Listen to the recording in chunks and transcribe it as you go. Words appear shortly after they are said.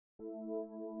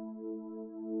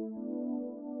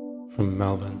From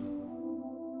Melbourne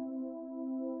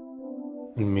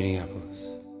and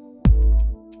Minneapolis.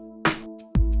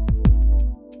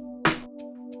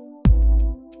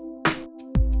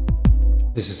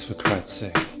 This is for Christ's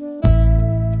sake.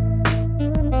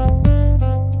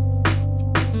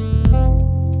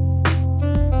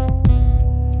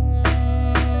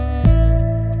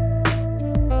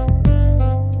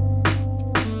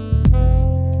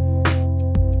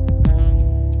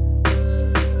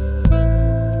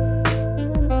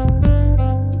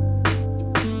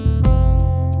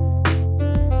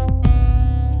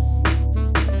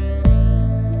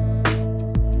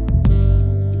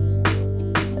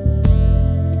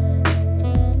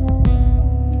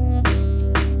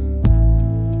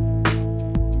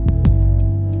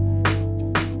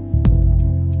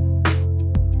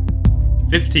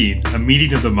 A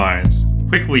meeting of the minds.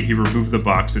 Quickly, he removed the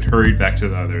box and hurried back to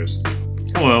the others.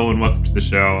 Hello, and welcome to the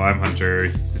show. I'm Hunter.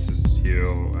 This is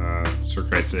Hugh. For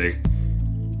Christ's sake,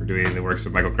 we're doing the works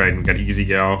of Michael Crichton. We got Easy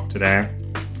Go today.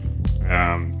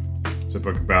 It's a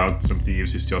book about some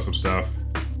thieves who steal some stuff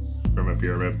from a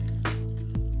pyramid.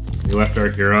 We left our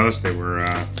heroes. They were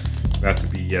about to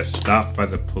be stopped by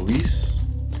the police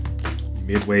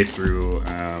midway through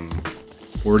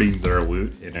hoarding their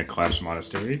loot in a collapsed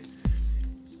monastery.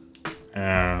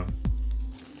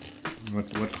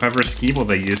 What clever scheme will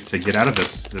they use to get out of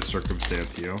this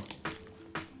circumstance, Hugh?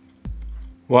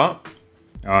 What?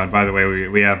 Oh, and by the way,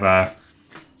 we have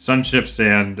sun chips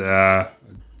and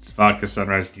vodka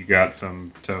sunrise. You got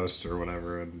some toast or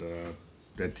whatever, and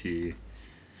red tea.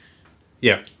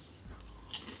 Yeah.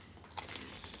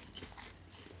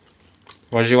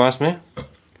 What did you ask me?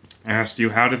 I asked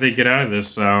you, how did they get out of this,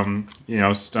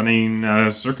 stunning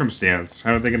circumstance?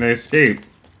 How are they going to escape?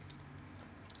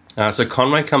 So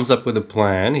Conway comes up with a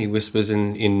plan. He whispers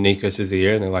in Nikos'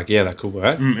 ear, and they're like, yeah, that could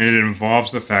work. And it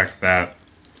involves the fact that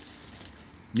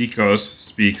Nikos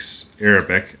speaks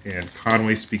Arabic and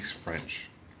Conway speaks French.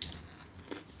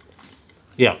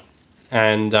 Yeah.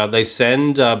 And they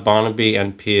send Barnaby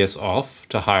and Pierce off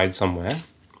to hide somewhere.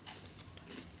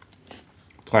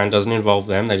 Plan doesn't involve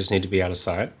them. They just need to be out of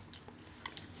sight.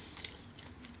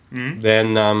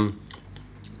 Mm-hmm.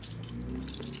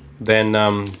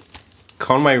 Then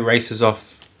Conway races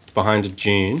off behind a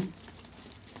dune.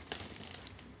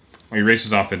 Well, he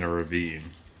races off in a ravine.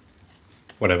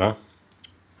 Whatever.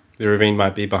 The ravine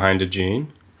might be behind a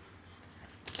dune.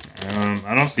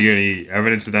 I don't see any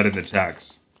evidence of that in the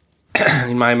text.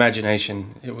 In my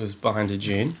imagination, it was behind a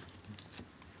dune.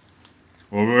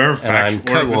 Well, we're I'm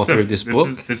co-author of this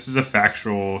book. This is a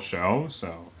factual show,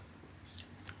 so...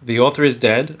 The author is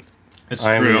dead. It's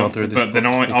I am true, the author of this but then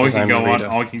book all we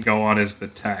because can go on is the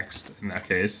text in that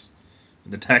case.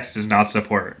 The text does not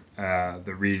support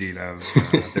the reading of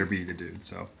there being a dude,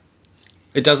 so...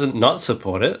 It doesn't not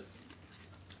support it.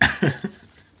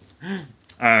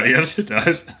 Yes, it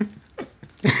does.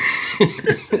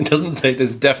 It doesn't say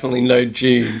there's definitely no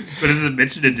dune. But it doesn't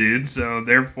mention a dude, so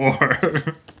therefore...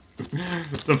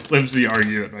 It's a flimsy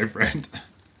argument, my friend.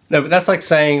 No, but that's like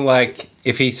saying, like,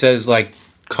 if he says, like,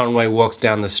 Conway walks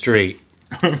down the street,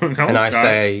 and I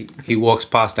say he walks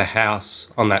past a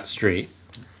house on that street,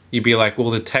 you'd be like, well,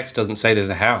 the text doesn't say there's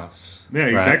a house. Yeah,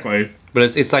 exactly. Right? But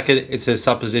it's like it's a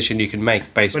supposition you can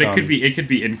make based on... But it could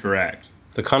be incorrect.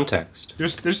 The context.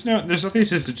 There's nothing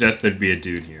to suggest there'd be a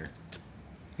dude here.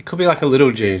 It could be like a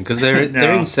little dune, because they're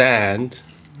in sand.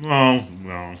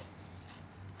 No.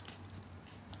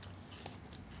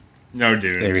 No,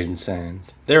 dude. They're in sand.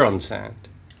 They're on sand.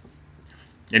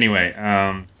 Anyway,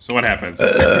 so what happens?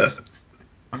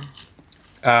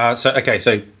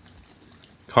 So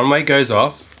Conway goes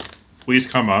off. Police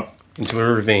come up. Into a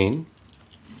ravine.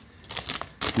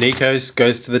 Nikos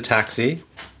goes to the taxi.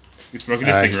 He's smoking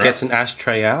a cigarette. He gets an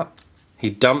ashtray out. He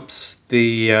dumps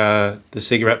the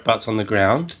cigarette butts on the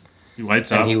ground. He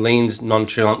lights up. And he leans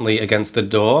nonchalantly against the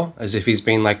door as if he's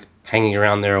been, like, hanging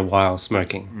around there a while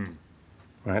smoking.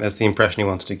 Right, that's the impression he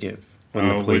wants to give when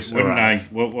the police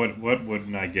arrive. What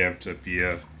wouldn't I give to be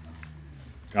a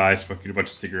guy smoking a bunch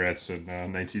of cigarettes in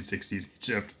 1960s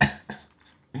Egypt?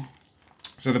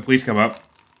 So the police come up.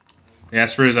 They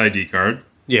ask for his ID card.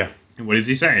 Yeah. And what is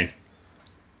he saying?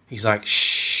 He's like,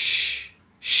 shh,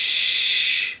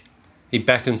 shh. He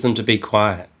beckons them to be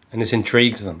quiet, and this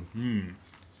intrigues them.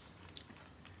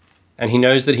 And he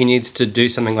knows that he needs to do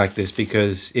something like this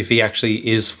because if he actually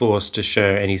is forced to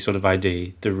show any sort of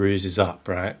ID, the ruse is up,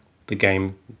 right? The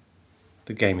game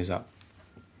is up.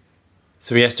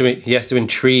 So he has to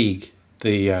intrigue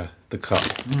the cop.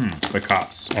 The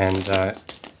cops. And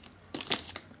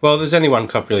Well, there's only one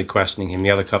cop really questioning him.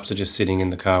 The other cops are just sitting in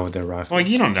the car with their rifles. Well,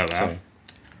 you don't know that. So,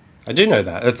 I do know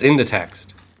that. It's in the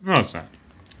text. No, it's not.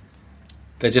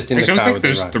 They're just in Actually, the car I with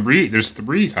think their rifles. there's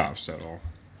three cops total.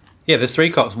 Yeah, there's 3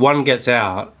 cops. One gets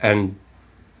out and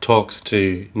talks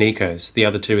to Nikos. The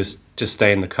other 2 just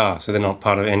stay in the car, so they're not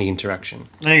part of any interaction.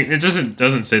 It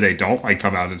doesn't say they don't like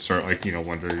come out and start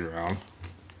wandering around.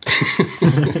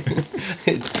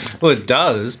 Well, it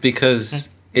does because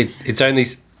it's only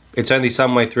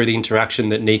some way through the interaction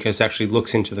that Nikos actually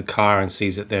looks into the car and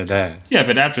sees that they're there. Yeah,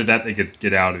 but after that they could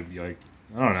get out and be like,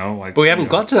 I don't know, like. But we haven't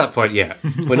got to that point yet.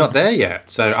 We're not there yet.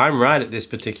 So I'm right at this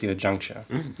particular juncture.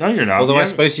 No, you're not. Although I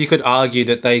suppose you could argue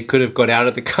that they could have got out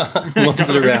of the car, wandered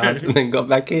around, and then got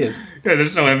back in. Yeah,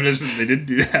 there's no evidence that they didn't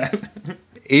do that.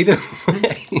 Either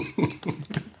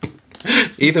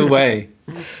way.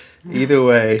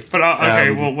 But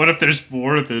okay, well, what if there's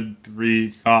more than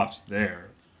 3 cops there?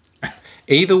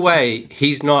 Either way,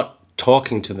 he's not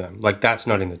talking to them. Like, that's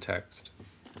not in the text.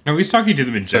 No, he's talking to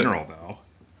them in general, though.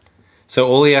 So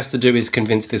all he has to do is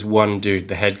convince this one dude,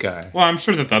 the head guy. Well, I'm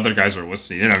sure that the other guys are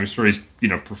listening, and I'm sure he's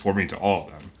performing to all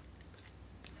of them.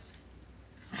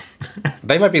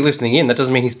 They might be listening in. That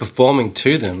doesn't mean he's performing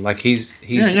to them. Like he's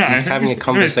having a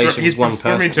conversation with one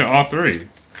person. He's performing to all 3.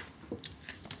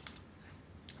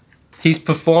 He's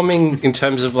performing in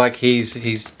terms of like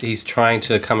he's trying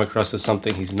to come across as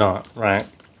something he's not, right?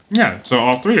 Yeah, so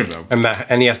all 3 of them.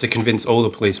 And he has to convince all the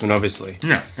policemen, obviously.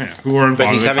 Yeah, who are involved.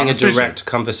 But he's having a direct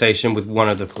conversation with one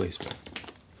of the policemen,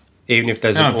 even if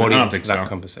there's an audience for that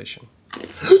conversation.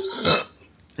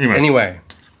 Anyway,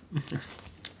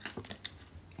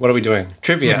 what are we doing?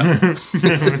 Trivia.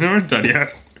 We're done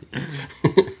yet.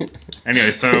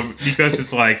 Anyway, so Nikos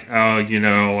is like,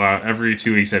 every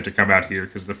 2 weeks I have to come out here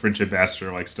because the French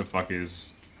ambassador likes to fuck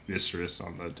his mistress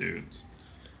on the dunes.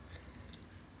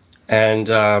 And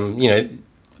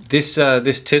this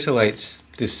titillates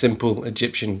this simple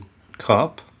Egyptian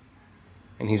cop,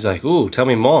 and he's like, "Ooh, tell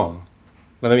me more.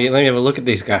 Let me have a look at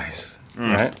these guys."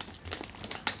 Right?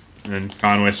 And then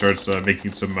Conway starts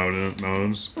making some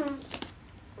moans.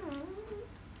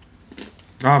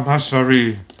 Ma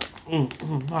chérie.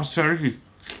 Ma chérie.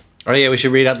 Oh yeah, we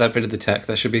should read out that bit of the text.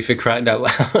 That should be for crying out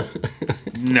loud.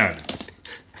 No.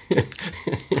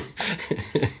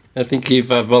 I think you've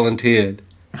volunteered.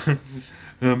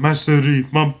 Ma chérie,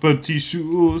 mon petit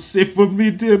chou, c'est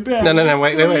formidable. No,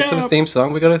 wait. For the theme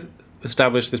song, we got to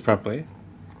establish this properly.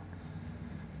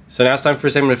 So now it's time for a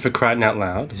segment for crying out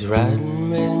loud. He's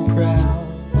riding and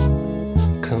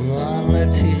proud. Come on,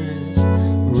 let's hear it.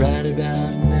 Right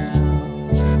about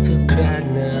now, for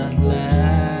crying out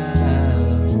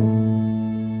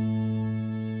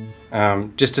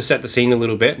loud. Just to set the scene a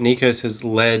little bit, Nikos has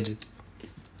led.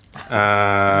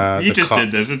 You just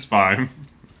did this. It's fine.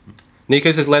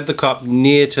 Nikos has led the cop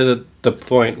near to the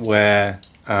point where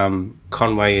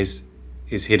Conway is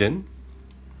hidden.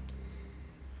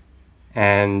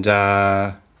 And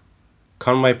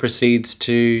Conway proceeds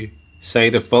to say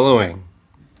the following.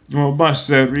 Oh, ma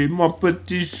chérie, mon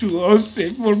petit chou, c'est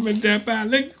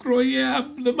formidable,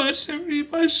 incroyable, ma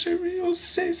chérie, oh,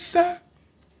 c'est ça.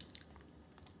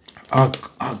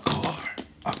 Encore.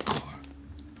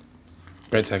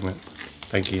 Great segment.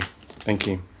 Thank you.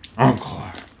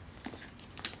 Encore.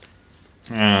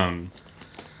 And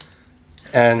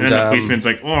And the policeman's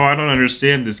like, oh, I don't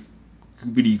understand this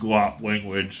goobity glop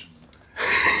language.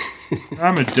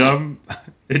 I'm a dumb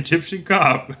Egyptian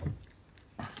cop.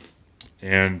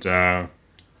 And then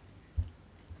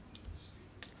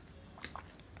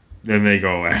they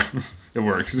go away. It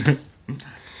works.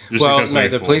 well, no,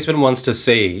 the policeman wants to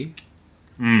see.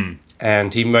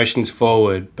 And he motions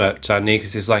forward, but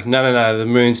Nikos is like, no, the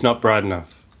moon's not bright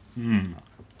enough.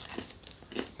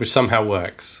 Which somehow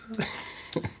works.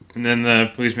 And then the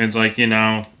policeman's like,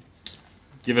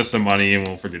 give us some money and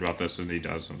we'll forget about this. And he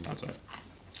does, and that's it.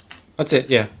 That's it,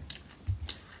 yeah.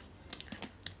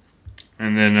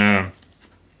 And then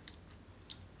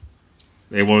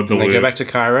they go back to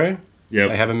Cairo. Yep.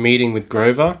 They have a meeting with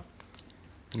Grover.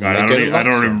 God, I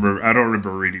don't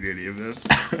remember reading any of this.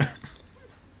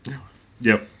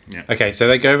 Yep. Yeah. Okay, so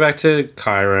they go back to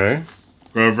Cairo.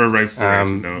 Grover writes the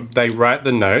ransom note. They write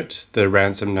the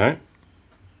ransom note.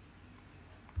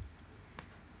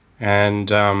 And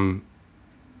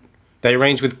they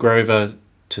arrange with Grover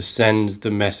to send the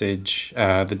message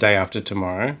the day after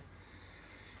tomorrow.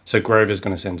 So Grover's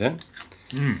going to send it.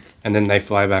 And then they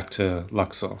fly back to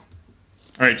Luxor. All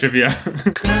right, trivia.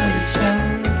 Can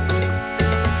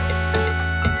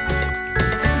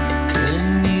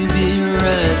you be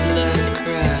right like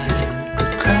cry? The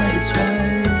crowd is right.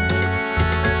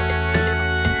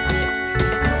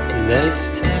 Let's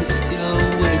test your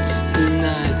wit.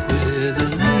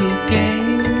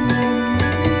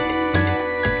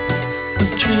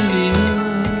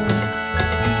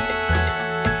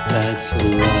 It's a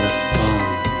lot of fun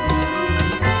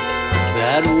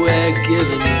that we're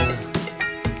giving you.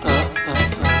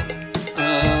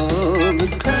 The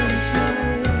crowd is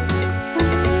right.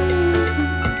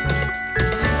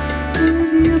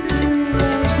 Will you be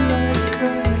right like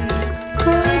crowd?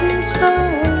 Crowd is right.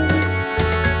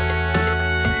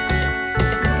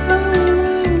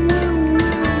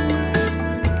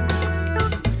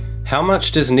 How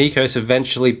much does Nikos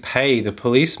eventually pay the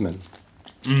policeman?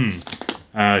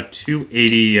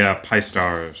 280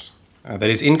 Pi-stars. That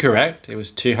is incorrect. It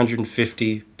was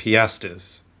 250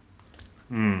 piastres.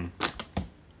 Damn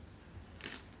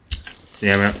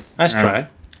it. Nice try.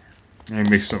 I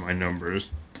mixed up my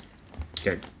numbers.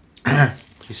 Okay.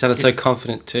 You sounded so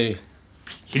confident too.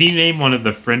 Can you name one of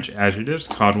the French adjectives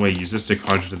Conway uses to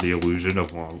conjure the illusion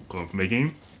of long glove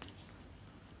making?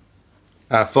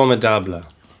 Formidable.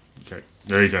 Okay,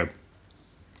 there you go.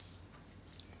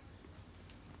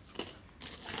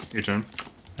 Your turn.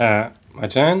 My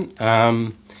turn.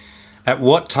 At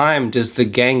what time does the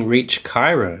gang reach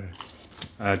Cairo?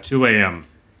 2 a.m.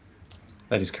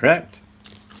 That is correct.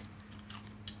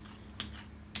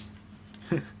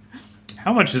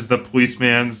 How much is the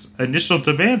policeman's initial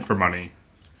demand for money?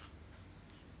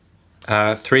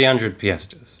 300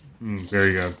 piastres.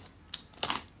 Very good.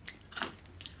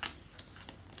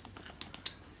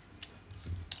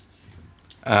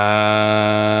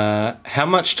 How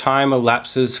much time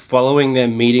elapses following their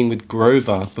meeting with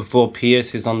Grover before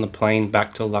Pierce is on the plane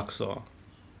back to Luxor?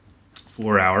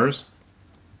 4 hours.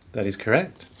 That is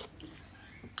correct.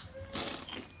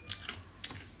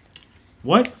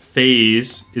 What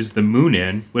phase is the moon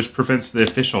in which prevents the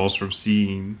officials from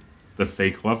seeing the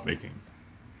fake lovemaking?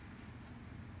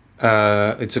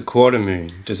 It's a quarter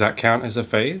moon. Does that count as a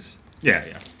phase? Yeah.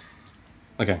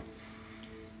 Okay.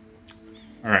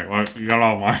 All right, well, you got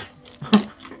all mine.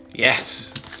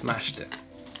 Yes! Smashed it.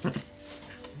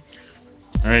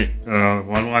 All right,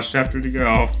 one last chapter to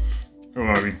go. Oh,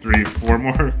 I mean, 3, 4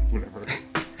 more? Whatever.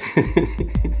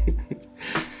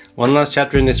 One last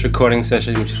chapter in this recording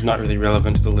session, which is not really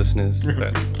relevant to the listeners,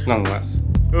 but nonetheless.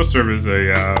 It'll serve as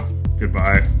a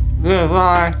goodbye.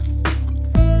 Goodbye.